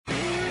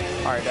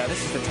All right,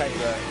 this is the time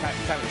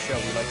of the show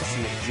we'd like to see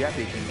if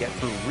Jeffy can get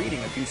through reading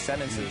a few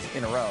sentences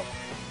in a row.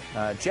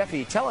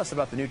 Jeffy, tell us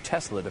about the new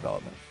Tesla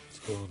development.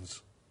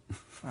 Spoons.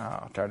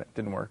 Oh, darn it,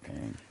 didn't work.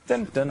 Back to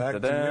you,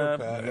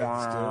 Pat.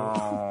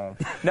 Wow.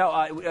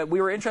 No, we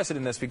were interested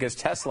in this because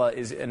Tesla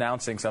is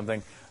announcing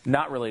something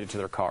not related to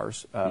their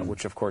cars,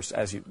 which, of course,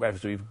 as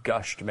we've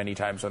gushed many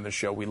times on this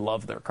show, we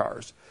love their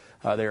cars.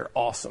 They're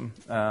awesome,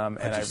 and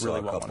I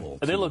really want one.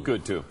 And they look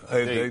good, too.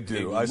 They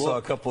do. I saw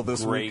a couple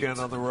this weekend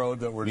on the road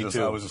that were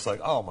I was just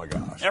like, oh, my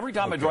gosh. Every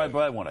time I drive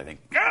by one, I think,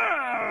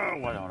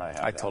 why don't I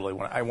have I totally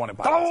want to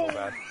buy one so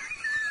bad.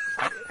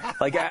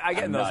 Like I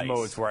get in those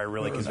modes where I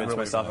really convince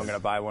myself I'm going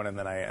to buy one, and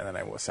then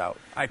I wuss out.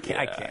 I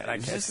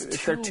can't.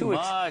 They're too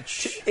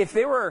much. If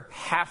they were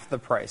half the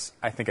price,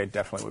 I think I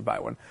definitely would buy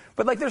one.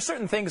 But like, there's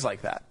certain things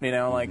like that,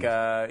 like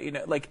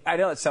I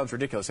know it sounds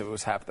ridiculous if it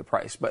was half the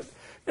price, but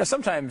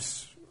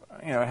sometimes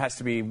it has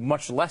to be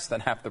much less than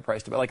half the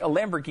price to buy. Like a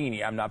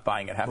Lamborghini, I'm not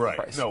buying at half the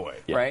price. No way.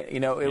 Right?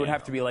 It would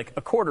have to be like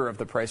a quarter of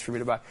the price for me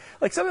to buy.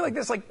 Like something like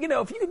this. Like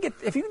if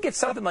you could get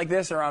something like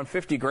this around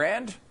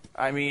 $50,000.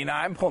 I mean,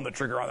 I'm pulling the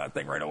trigger on that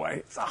thing right away.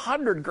 It's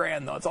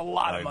 $100,000 though. It's a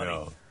lot of money. I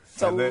know.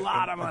 It's a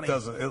lot of money.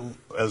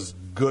 As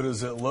good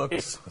as it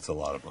looks, it's a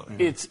lot of money.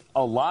 It's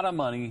a lot of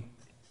money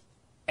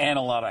and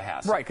a lot of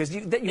hassle. Right, because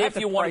if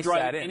you want to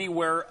drive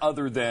anywhere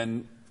other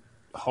than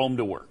home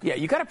to work. Yeah,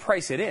 you got to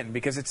price it in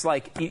because it's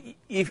like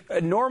if a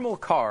normal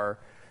car,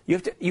 you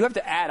have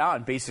to add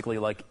on basically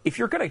like if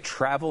you're going to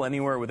travel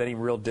anywhere with any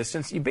real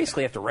distance, you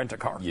basically have to rent a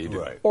car. You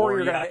do. Right. Or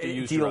you're going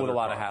to deal with a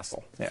lot of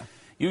hassle. Yeah.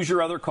 Use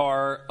your other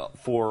car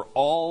for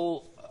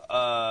all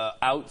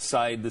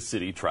outside the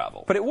city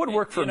travel. But it would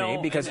work for me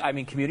because,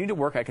 commuting to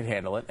work, I could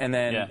handle it. And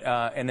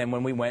then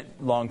when we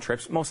went long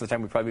trips, most of the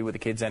time we'd probably be with the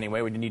kids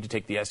anyway. We'd need to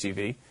take the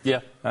SUV.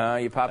 Yeah.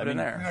 You pop it in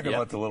there. You're not going to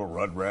let the little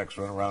Rudd Racks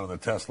run around in the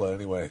Tesla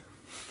anyway.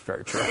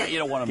 Very true. You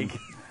don't want them...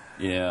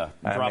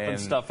 dropping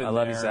stuff in there. I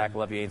love you, Zach. I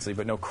love you, Ainsley,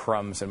 but no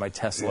crumbs in my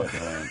Tesla.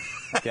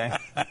 Okay?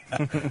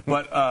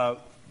 But I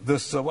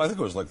think it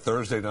was like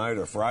Thursday night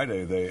or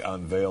Friday, they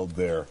unveiled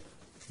the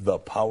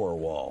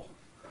Powerwall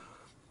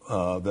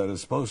that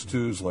is supposed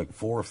to is like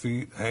 4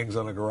 feet, hangs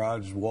on a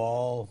garage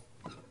wall,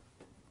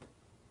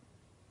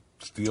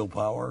 steel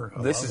power.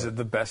 This is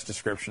the best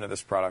description of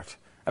this product.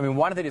 I mean,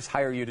 why don't they just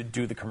hire you to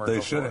do the commercial?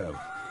 They should have.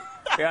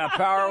 Yeah,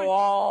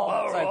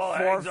 Powerwall. It's like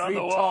 4 feet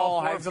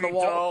tall, hangs on the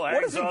wall.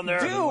 What does it do?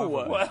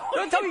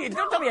 Don't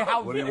tell me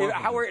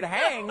how it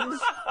hangs.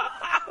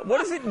 What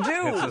does it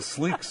do? It's a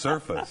sleek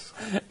surface.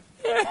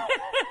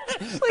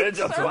 It's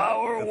a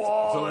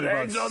Powerwall. It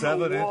hangs on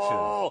the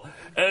wall,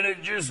 and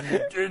it's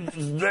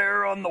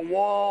there on the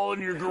wall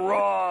in your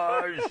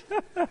garage,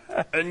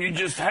 and you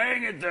just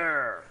hang it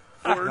there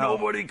where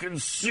nobody can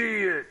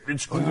see it.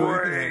 It's great.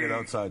 You can hang it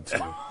outside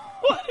too.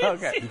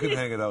 Okay. You can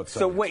hang it outside.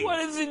 So wait, what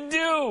does it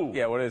do?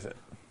 Yeah, what is it?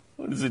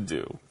 What does it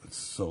do? It's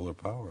solar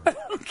power.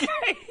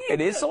 Okay.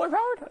 It is solar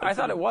powered? I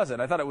thought it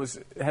wasn't. I thought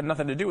it had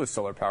nothing to do with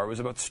solar power. It was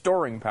about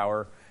storing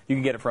power. You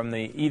can get it from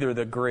either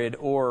the grid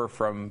or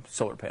from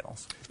solar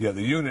panels. Yeah,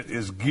 the unit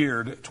is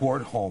geared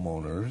toward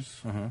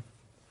homeowners.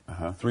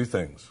 Mm-hmm. 3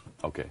 things.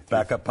 Okay.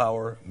 Backup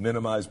power,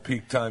 minimize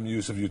peak time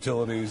use of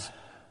utilities,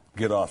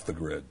 get off the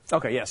grid.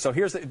 Okay, yeah. So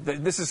here's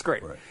this is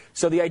great. Right.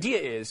 So the idea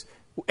is,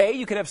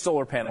 you can have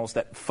solar panels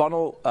that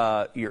funnel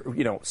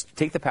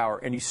take the power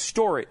and you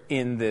store it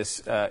in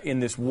this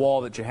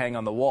wall that you hang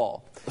on the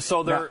wall.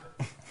 So they're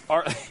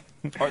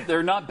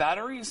not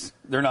batteries?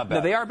 They're not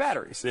batteries. No, they are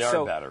batteries. They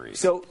are batteries.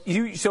 So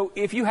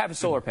if you have a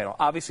solar panel,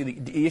 obviously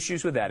the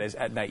issues with that is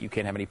at night you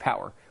can't have any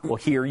power. Well,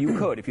 here you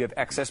could. If you have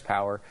excess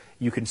power,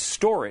 you can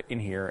store it in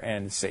here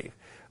and save.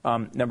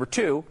 Number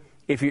 2,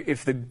 if you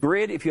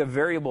have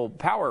variable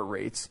power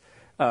rates,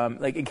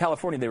 like in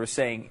California they were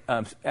saying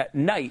at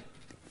night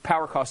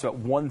power costs about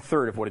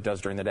 1/3 of what it does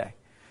during the day.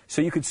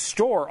 So you could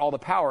store all the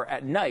power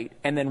at night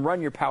and then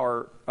run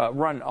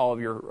run all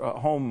of your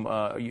home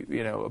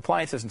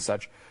appliances and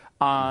such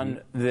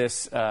on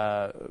this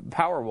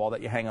power wall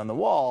that you hang on the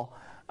wall,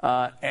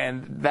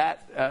 and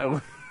that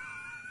power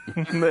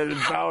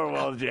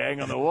wall that you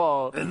hang on the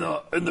wall in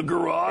the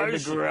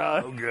garage. In the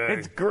garage, okay.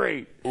 It's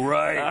great.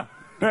 Right.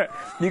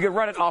 You can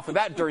run it off of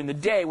that during the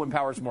day when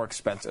power is more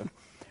expensive.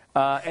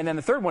 And then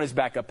the third one is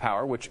backup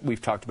power, which we've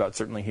talked about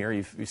certainly here.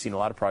 You've seen a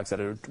lot of products that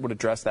would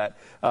address that.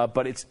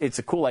 But it's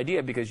a cool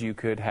idea because you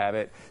could have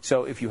it.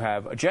 So if you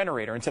have a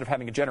generator, instead of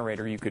having a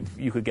generator, you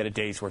could get a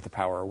day's worth of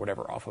power or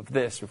whatever off of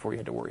this before you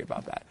had to worry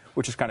about that,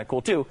 which is kind of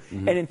cool too.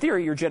 Mm-hmm. And in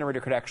theory, your generator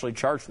could actually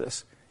charge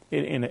this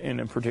in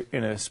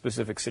a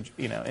specific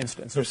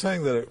instance. They're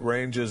saying that it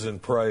ranges in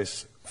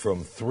price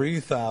from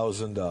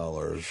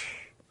 $3,000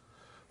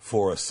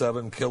 for a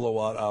 7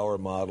 kilowatt hour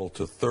model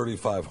to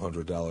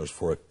 $3,500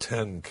 for a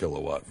 10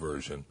 kilowatt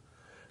version.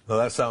 Now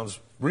that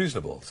sounds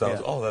reasonable.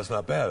 That's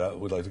not bad. I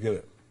would like to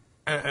get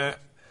it.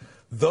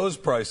 Those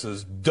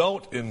prices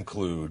don't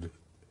include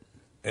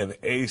an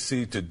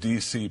AC to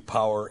DC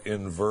power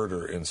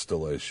inverter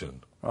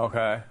installation.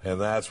 Okay.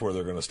 And that's where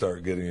they're going to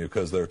start getting you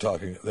because they're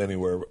talking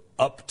anywhere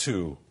up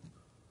to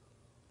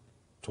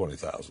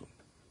 $20,000.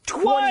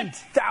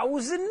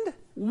 20,000?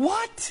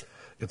 What?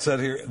 It said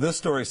here, this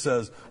story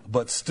says,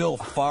 but still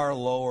far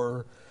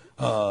lower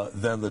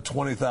than the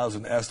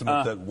 20,000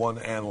 estimate that one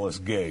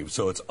analyst gave.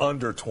 So it's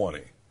under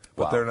 20.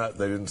 But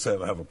they didn't say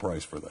they have a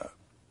price for that.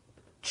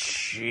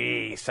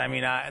 Jeez. I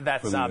mean,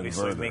 that's the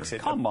obviously inverter. makes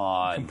it Come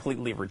on.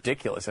 completely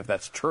ridiculous if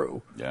that's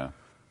true. Yeah.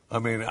 I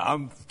mean,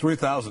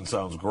 3,000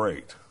 sounds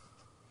great.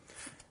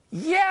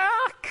 Yeah,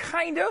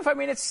 kind of. I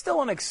mean, it's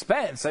still an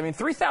expense. I mean,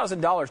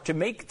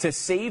 $3,000 to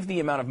save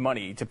the amount of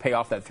money to pay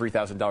off that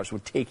 $3,000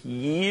 would take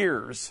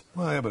years.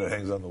 Well, yeah, but it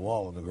hangs on the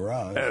wall in the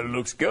garage. It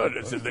looks good.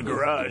 It's in the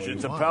garage.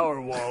 It's a power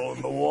wall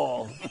on the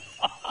wall.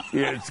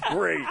 Yeah, it's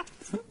great.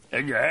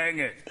 And you hang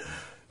it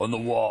on the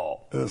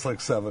wall. It's like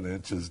 7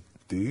 inches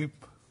deep.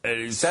 And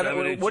it's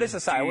What is the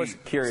size? I was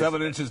curious.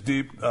 7 inches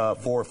deep,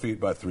 4 feet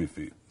by 3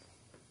 feet.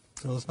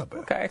 So it's not bad.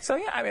 Okay, so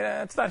yeah, I mean,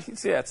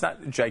 it's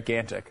not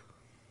gigantic.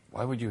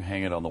 Why would you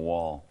hang it on the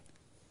wall?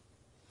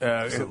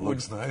 It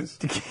looks nice.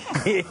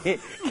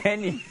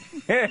 Can you?